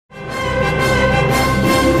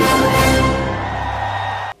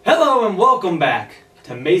everyone, welcome back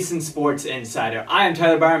to Mason Sports Insider. I am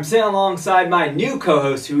Tyler Byrum, sitting alongside my new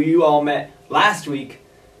co-host who you all met last week,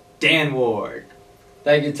 Dan Ward.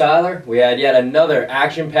 Thank you, Tyler. We had yet another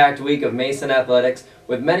action-packed week of Mason athletics,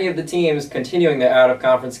 with many of the teams continuing their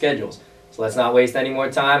out-of-conference schedules. So let's not waste any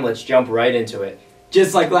more time, let's jump right into it.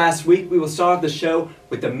 Just like last week, we will start off the show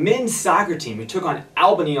with the men's soccer team who took on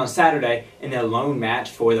Albany on Saturday in their lone match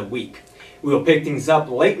for the week. We will pick things up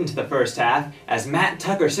late into the first half as Matt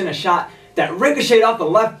Tucker sent a shot that ricocheted off the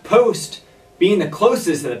left post, being the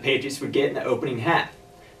closest that the Patriots would get in the opening half.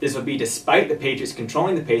 This would be despite the Patriots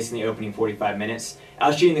controlling the pace in the opening 45 minutes,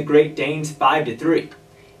 outshooting the Great Danes 5-3.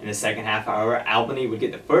 In the second half, however, Albany would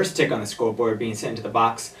get the first tick on the scoreboard, being sent into the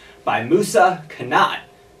box by Musa Kanat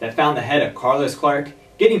that found the head of Carlos Clark,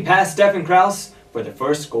 getting past Stephen Kraus for the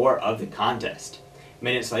first score of the contest.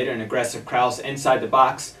 Minutes later, an aggressive Kraus inside the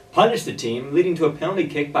box punished the team, leading to a penalty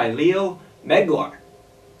kick by Leo Meglar.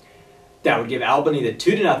 That would give Albany the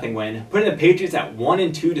 2-0 win, putting the Patriots at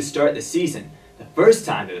 1-2 to start the season, the first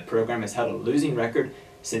time that the program has held a losing record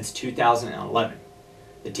since 2011.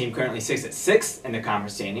 The team currently sits at 6th in the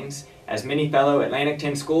conference standings, as many fellow Atlantic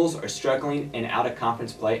 10 schools are struggling in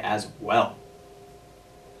out-of-conference play as well.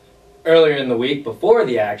 Earlier in the week, before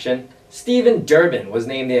the action, Stephen Durbin was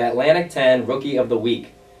named the Atlantic 10 Rookie of the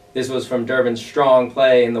Week. This was from Durbin's strong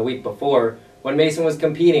play in the week before, when Mason was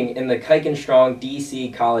competing in the Kuykendall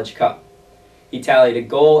DC College Cup. He tallied a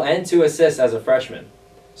goal and 2 assists as a freshman.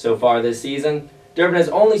 So far this season, Durbin has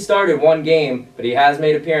only started 1 game, but he has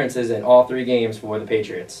made appearances in all 3 games for the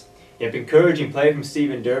Patriots. Yep, encouraging play from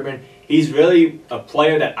Stephen Durbin. He's really a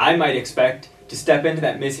player that I might expect to step into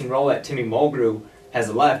that missing role that Timmy Mulgrew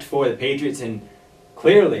has left for the Patriots, and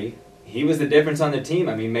clearly he was the difference on the team.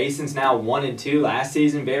 I mean, Mason's now 1-2 last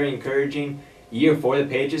season, very encouraging year for the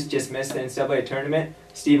Patriots, just missed the NCAA tournament.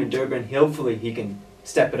 Stephen Durbin, hopefully he can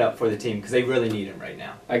step it up for the team because they really need him right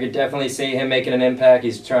now. I could definitely see him making an impact.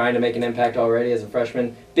 He's trying to make an impact already as a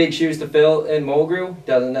freshman. Big shoes to fill in Mulgrew.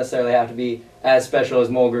 Doesn't necessarily have to be as special as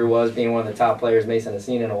Mulgrew was, being one of the top players Mason has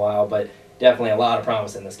seen in a while, but definitely a lot of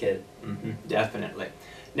promise in this kid. Definitely.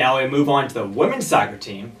 Now we move on to the women's soccer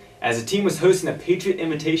team, as the team was hosting the Patriot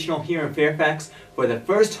Invitational here in Fairfax for the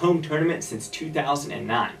first home tournament since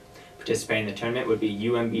 2009. Participating in the tournament would be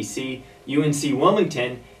UMBC, UNC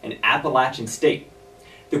Wilmington, and Appalachian State.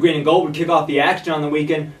 The Green and Gold would kick off the action on the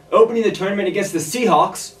weekend, opening the tournament against the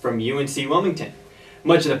Seahawks from UNC Wilmington.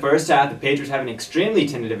 Much of the first half, the Patriots have an extremely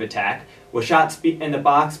tentative attack, with shots in the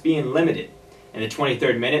box being limited. In the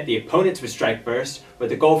 23rd minute, the opponents would strike first,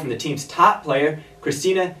 with a goal from the team's top player,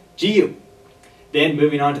 Christina Giu. Then,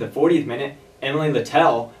 moving on to the 40th minute, Emily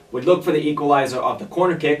Littell would look for the equalizer off the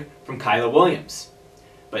corner kick from Kyla Williams,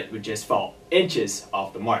 but would just fall inches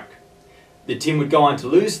off the mark. The team would go on to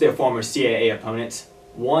lose their former CAA opponents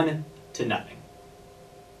 1-0.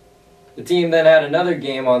 The team then had another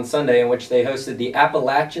game on Sunday in which they hosted the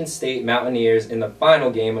Appalachian State Mountaineers in the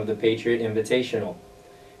final game of the Patriot Invitational.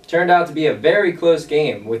 It turned out to be a very close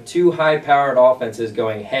game, with 2 high-powered offenses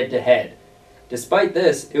going head-to-head. Despite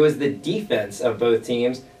this, it was the defense of both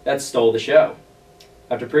teams that stole the show.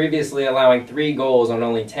 After previously allowing 3 goals on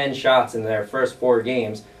only 10 shots in their first 4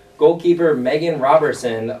 games, goalkeeper Megan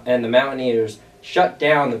Robertson and the Mountaineers shut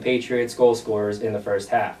down the Patriots' goal scorers in the first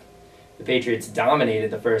half. The Patriots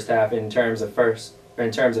dominated the first half in terms of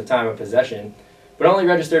time of possession, but only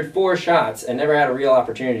registered 4 shots and never had a real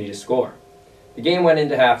opportunity to score. The game went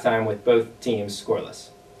into halftime with both teams scoreless.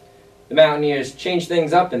 The Mountaineers changed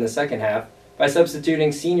things up in the second half by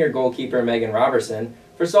substituting senior goalkeeper Megan Robertson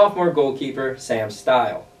for sophomore goalkeeper Sam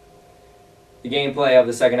Stile. The gameplay of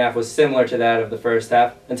the second half was similar to that of the first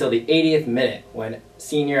half until the 80th minute, when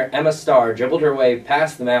senior Emma Starr dribbled her way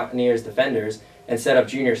past the Mountaineers defenders and set up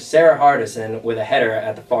junior Sarah Hardison with a header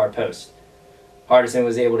at the far post. Hardison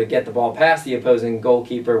was able to get the ball past the opposing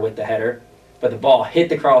goalkeeper with the header, but the ball hit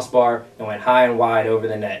the crossbar and went high and wide over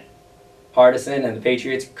the net. Hardison and the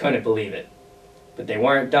Patriots couldn't believe it. But they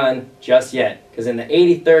weren't done just yet, because in the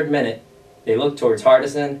 83rd minute, they looked towards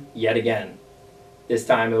Hardison yet again. This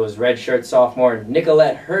time it was redshirt sophomore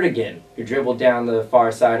Nicolette Hertigan who dribbled down the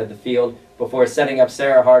far side of the field before setting up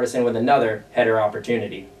Sarah Hardison with another header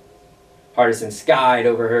opportunity. Hardison skied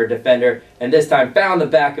over her defender and this time found the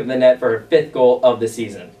back of the net for her 5th goal of the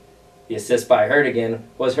season. The assist by Hertigan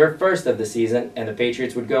was her first of the season, and the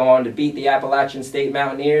Patriots would go on to beat the Appalachian State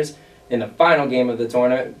Mountaineers in the final game of the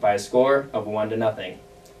tournament by a score of 1-0.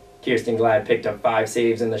 Kirsten Glad picked up 5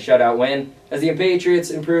 saves in the shutout win as the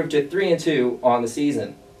Patriots improved to 3-2 on the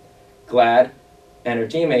season. Glad and her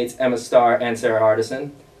teammates Emma Starr and Sarah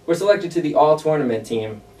Hardison were selected to the all-tournament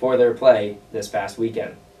team for their play this past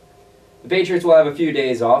weekend. The Patriots will have a few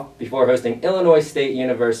days off before hosting Illinois State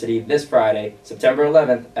University this Friday, September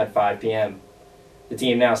 11th at 5 p.m. The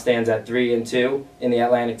team now stands at 3-2 in the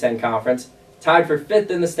Atlantic 10 Conference, tied for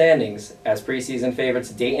 5th in the standings as preseason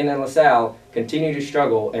favorites Dayton and LaSalle continue to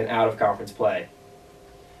struggle in out-of-conference play.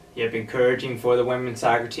 Yep, encouraging for the women's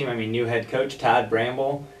soccer team. I mean, new head coach Todd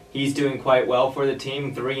Bramble, he's doing quite well for the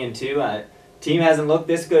team, 3-2. Team hasn't looked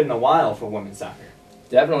this good in a while for women's soccer.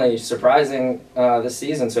 Definitely surprising this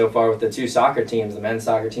season so far with the two soccer teams. The men's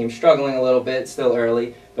soccer team struggling a little bit, still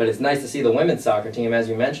early, but it's nice to see the women's soccer team, as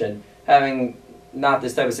you mentioned, having not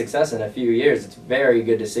this type of success in a few years. It's very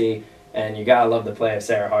good to see, and you gotta love the play of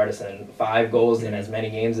Sarah Hardison. 5 goals in as many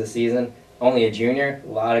games this season. Only a junior,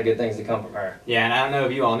 a lot of good things to come from her. Yeah, and I don't know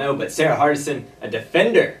if you all know, but Sarah Hardison, a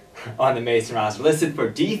defender on the Mason roster, listed for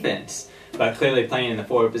defense, but clearly playing in the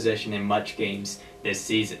forward position in much games this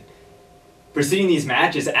season. Preceding these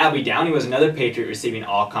matches, Abby Downey was another Patriot receiving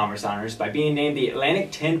all-conference honors by being named the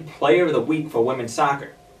Atlantic 10 Player of the Week for women's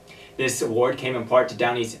soccer. This award came in part to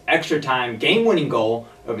Downey's extra-time game-winning goal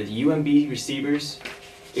over the UMBC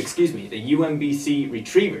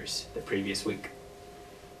Retrievers the previous week.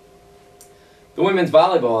 The women's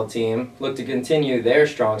volleyball team looked to continue their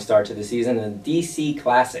strong start to the season in the DC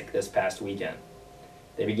Classic this past weekend.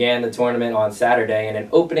 They began the tournament on Saturday in an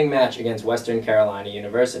opening match against Western Carolina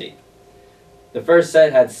University. The first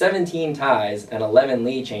set had 17 ties and 11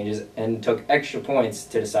 lead changes and took extra points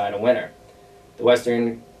to decide a winner. The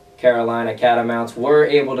Western Carolina Catamounts were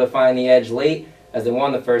able to find the edge late as they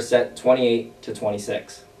won the first set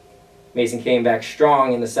 28-26. Mason came back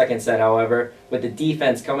strong in the second set, however, with the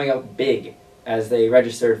defense coming up big as they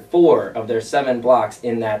registered 4 of their 7 blocks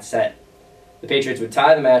in that set. The Patriots would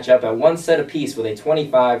tie the match up at 1 set apiece with a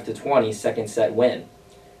 25-20 second set win.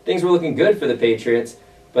 Things were looking good for the Patriots,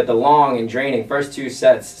 but the long and draining first 2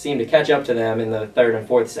 sets seemed to catch up to them in the third and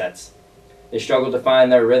fourth sets. They struggled to find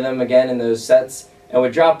their rhythm again in those sets and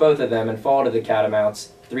would drop both of them and fall to the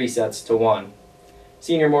Catamounts 3-1.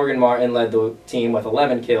 Senior Morgan Martin led the team with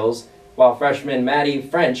 11 kills, while freshman Maddie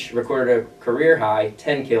French recorded a career-high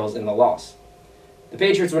 10 kills in the loss. The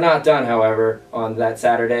Patriots were not done, however, on that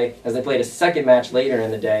Saturday, as they played a second match later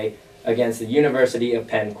in the day against the University of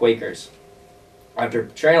Penn Quakers. After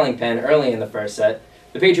trailing Penn early in the first set,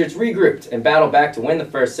 the Patriots regrouped and battled back to win the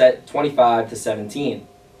first set 25-17.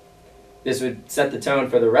 This would set the tone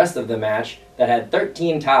for the rest of the match that had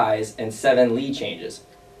 13 ties and 7 lead changes.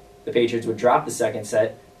 The Patriots would drop the second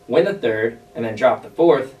set, win the third, and then drop the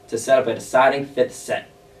fourth to set up a deciding fifth set.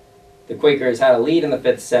 The Quakers had a lead in the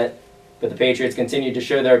fifth set, but the Patriots continued to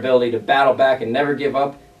show their ability to battle back and never give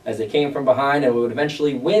up as they came from behind and would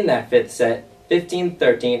eventually win that fifth set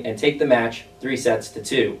 15-13 and take the match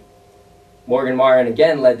 3-2. Morgan Martin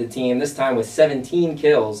again led the team, this time with 17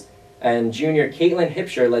 kills, and junior Caitlin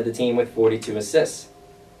Hipsher led the team with 42 assists.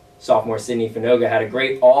 Sophomore Sydney Finoga had a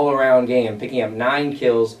great all-around game, picking up 9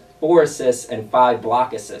 kills, 4 assists, and 5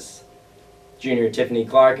 block assists. Junior Tiffany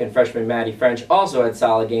Clark and freshman Maddie French also had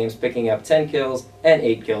solid games, picking up 10 kills and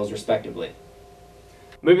 8 kills respectively.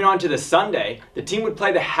 Moving on to the Sunday, the team would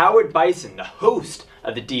play the Howard Bison, the host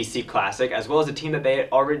of the DC Classic, as well as a team that they had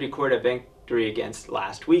already recorded a victory against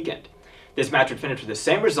last weekend. This match would finish with the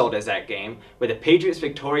same result as that game, with the Patriots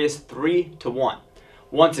victorious 3-1.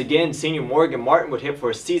 Once again, senior Morgan Martin would hit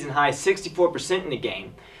for a season-high 64% in the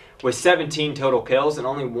game, with 17 total kills and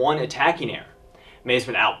only 1 attacking error.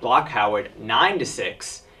 Mason would outblock Howard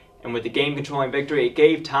 9-6, and with the game-controlling victory, it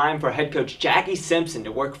gave time for head coach Jackie Simpson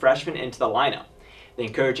to work freshmen into the lineup. The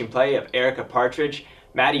encouraging play of Erica Partridge,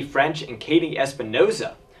 Maddie French, and Katie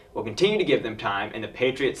Espinoza will continue to give them time in the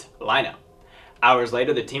Patriots lineup. Hours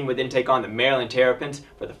later, the team would then take on the Maryland Terrapins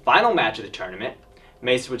for the final match of the tournament.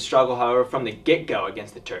 Mason would struggle, however, from the get-go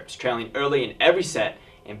against the Terps, trailing early in every set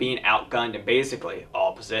and being outgunned in basically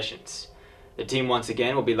all positions. The team once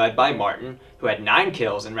again will be led by Martin, who had 9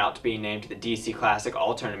 kills en route to being named to the DC Classic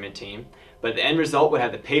All-Tournament team, but the end result would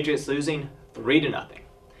have the Patriots losing 3-0.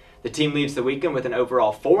 The team leaves the weekend with an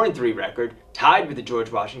overall 4-3 record, tied with the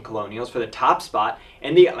George Washington Colonials for the top spot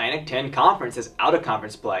in the Atlantic 10 Conference as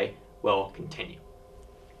out-of-conference play will continue.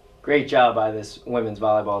 Great job by this women's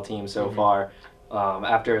volleyball team so far.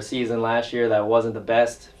 After a season last year that wasn't the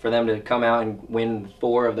best, for them to come out and win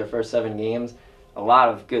 4 of their first 7 games, a lot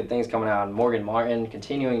of good things coming out. Morgan Martin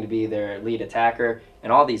continuing to be their lead attacker,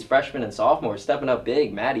 and all these freshmen and sophomores stepping up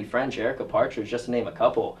big. Maddie French, Erica Partridge, just to name a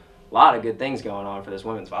couple. A lot of good things going on for this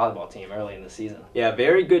women's volleyball team early in the season. Yeah,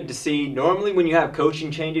 very good to see. Normally when you have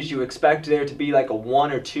coaching changes, you expect there to be like a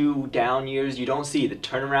 1 or 2 down years. You don't see the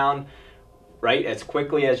turnaround right as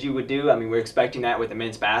quickly as you would do. I mean, we're expecting that with the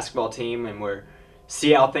men's basketball team, and we're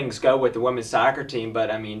see how things go with the women's soccer team, but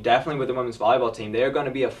I mean, definitely with the women's volleyball team, they're going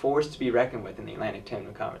to be a force to be reckoned with in the Atlantic 10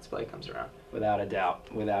 when conference play comes around. Without a doubt,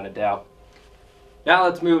 without a doubt. Now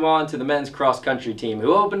let's move on to the men's cross-country team,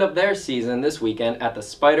 who opened up their season this weekend at the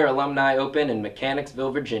Spider Alumni Open in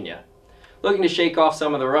Mechanicsville, Virginia. Looking to shake off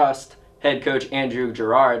some of the rust, head coach Andrew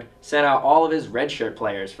Gerard sent out all of his redshirt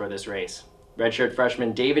players for this race. Redshirt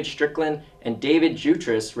freshmen David Strickland and David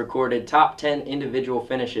Jutras recorded top 10 individual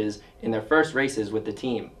finishes in their first races with the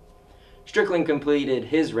team. Strickland completed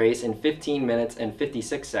his race in 15 minutes and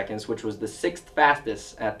 56 seconds, which was the 6th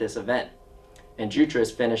fastest at this event. And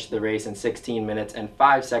Jutras finished the race in 16 minutes and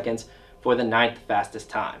 5 seconds for the 9th fastest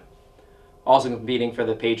time. Also competing for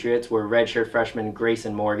the Patriots were redshirt freshmen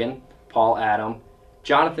Grayson Morgan, Paul Adam,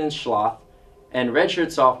 Jonathan Schloth, and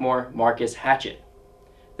redshirt sophomore Marcus Hatchett.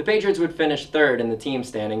 The Patriots would finish 3rd in the team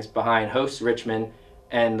standings behind hosts Richmond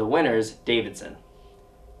and the winners Davidson.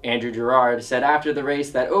 Andrew Gerard said after the race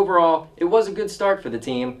that overall it was a good start for the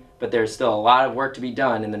team, but there's still a lot of work to be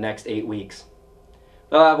done in the next 8 weeks.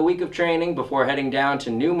 They'll have a week of training before heading down to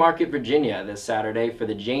Newmarket, Virginia this Saturday for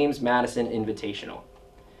the James Madison Invitational.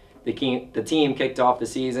 The team kicked off the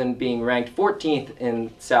season being ranked 14th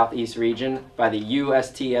in Southeast Region by the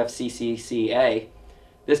USTFCCCA.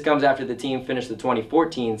 This comes after the team finished the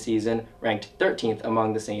 2014 season ranked 13th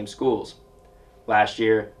among the same schools. Last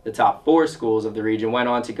year, the top 4 schools of the region went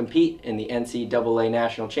on to compete in the NCAA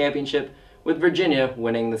National Championship, with Virginia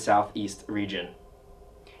winning the Southeast region.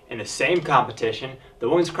 In the same competition, the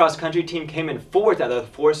women's cross-country team came in 4th out of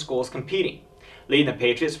the 4 schools competing. Leading the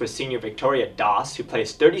Patriots was senior Victoria Doss, who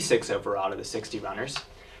placed 36 overall out of the 60 runners.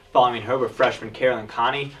 Following her were freshmen Carolyn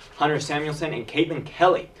Connie, Hunter Samuelson, and Caitlin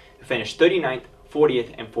Kelly, who finished 39th,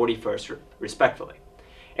 40th, and 41st respectively.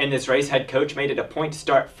 In this race, head coach made it a point to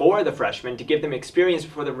start 4 of the freshmen to give them experience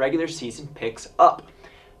before the regular season picks up.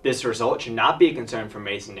 This result should not be a concern for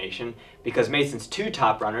Mason Nation because Mason's 2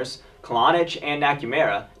 top runners, Kalanic and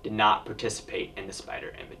Nakamura, did not participate in the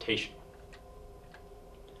Spider Invitational.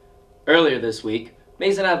 Earlier this week,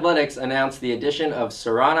 Mason Athletics announced the addition of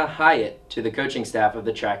Sarana Hyatt to the coaching staff of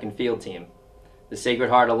the track and field team. The Sacred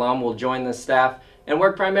Heart alum will join the staff and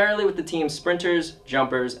work primarily with the team's sprinters,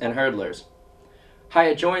 jumpers, and hurdlers.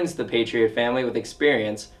 Hyatt joins the Patriot family with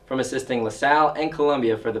experience from assisting LaSalle and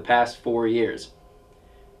Columbia for the past 4 years.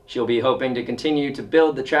 She'll be hoping to continue to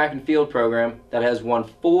build the track and field program that has won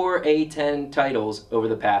 4 A10 titles over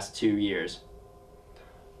the past 2 years.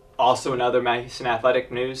 Also in other Mason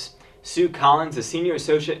Athletic news, Sue Collins, the Senior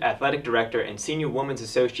Associate Athletic Director and Senior Women's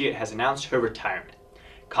Associate, has announced her retirement.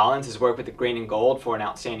 Collins has worked with the Green and Gold for an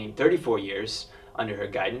outstanding 34 years. Under her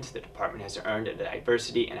guidance, the department has earned a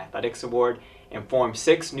Diversity in Athletics Award and formed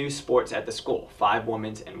 6 new sports at the school, 5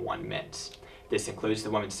 women's and 1 men's. This includes the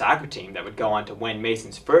women's soccer team that would go on to win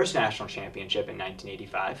Mason's first national championship in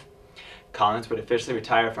 1985. Collins would officially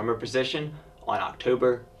retire from her position on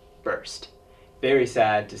October 1st. Very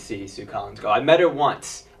sad to see Sue Collins go. I met her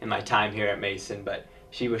once in my time here at Mason, but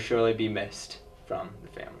she will surely be missed from the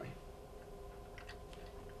family.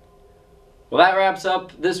 Well, that wraps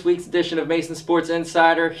up this week's edition of Mason Sports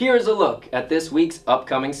Insider. Here's a look at this week's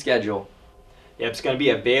upcoming schedule. Yep, it's going to be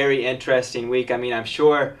a very interesting week. I mean, I'm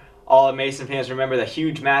sure all of Mason fans remember the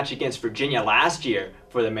huge match against Virginia last year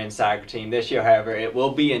for the men's soccer team. This year, however, it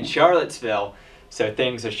will be in Charlottesville, so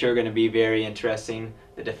things are sure going to be very interesting.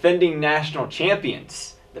 The defending national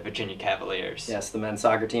champions, the Virginia Cavaliers. Yes, the men's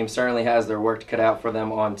soccer team certainly has their work cut out for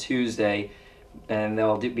them on Tuesday, and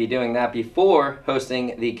they'll be doing that before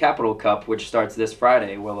hosting the Capital Cup, which starts this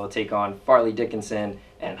Friday, where they'll take on Farley Dickinson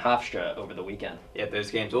and Hofstra over the weekend. Yeah,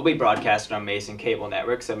 those games will be broadcasted on Mason Cable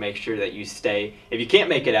Network, so make sure that you stay. If you can't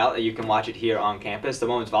make it out, that you can watch it here on campus. The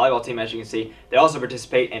women's volleyball team, as you can see, they also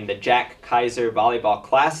participate in the Jack Kaiser Volleyball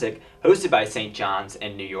Classic, hosted by St. John's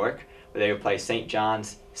in New York, where they will play St.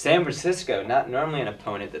 John's, San Francisco, not normally an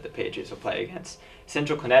opponent that the Patriots will play against,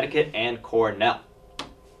 Central Connecticut, and Cornell.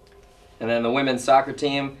 And then the women's soccer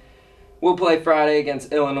team will play Friday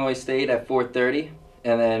against Illinois State at 4:30,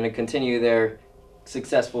 and then continue their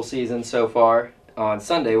successful season so far on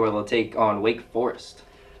Sunday, where they'll take on Wake Forest.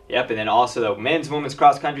 Yep, and then also the men's and women's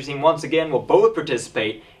cross-country team once again will both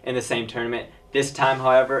participate in the same tournament. This time,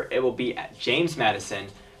 however, it will be at James Madison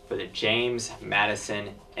for the James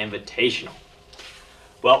Madison Invitational.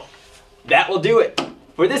 Well, that will do it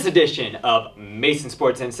for this edition of Mason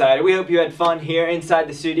Sports Insider. We hope you had fun here inside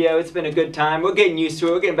the studio. It's been a good time. We're getting used to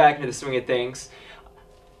it. We're getting back into the swing of things.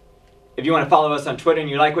 If you want to follow us on Twitter and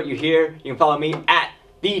you like what you hear, you can follow me at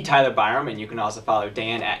 @TylerByrum, and you can also follow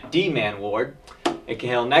Dan at DManWard.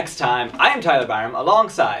 Until next time, I am Tyler Byrum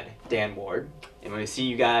alongside Dan Ward, and we'll see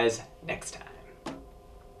you guys next time.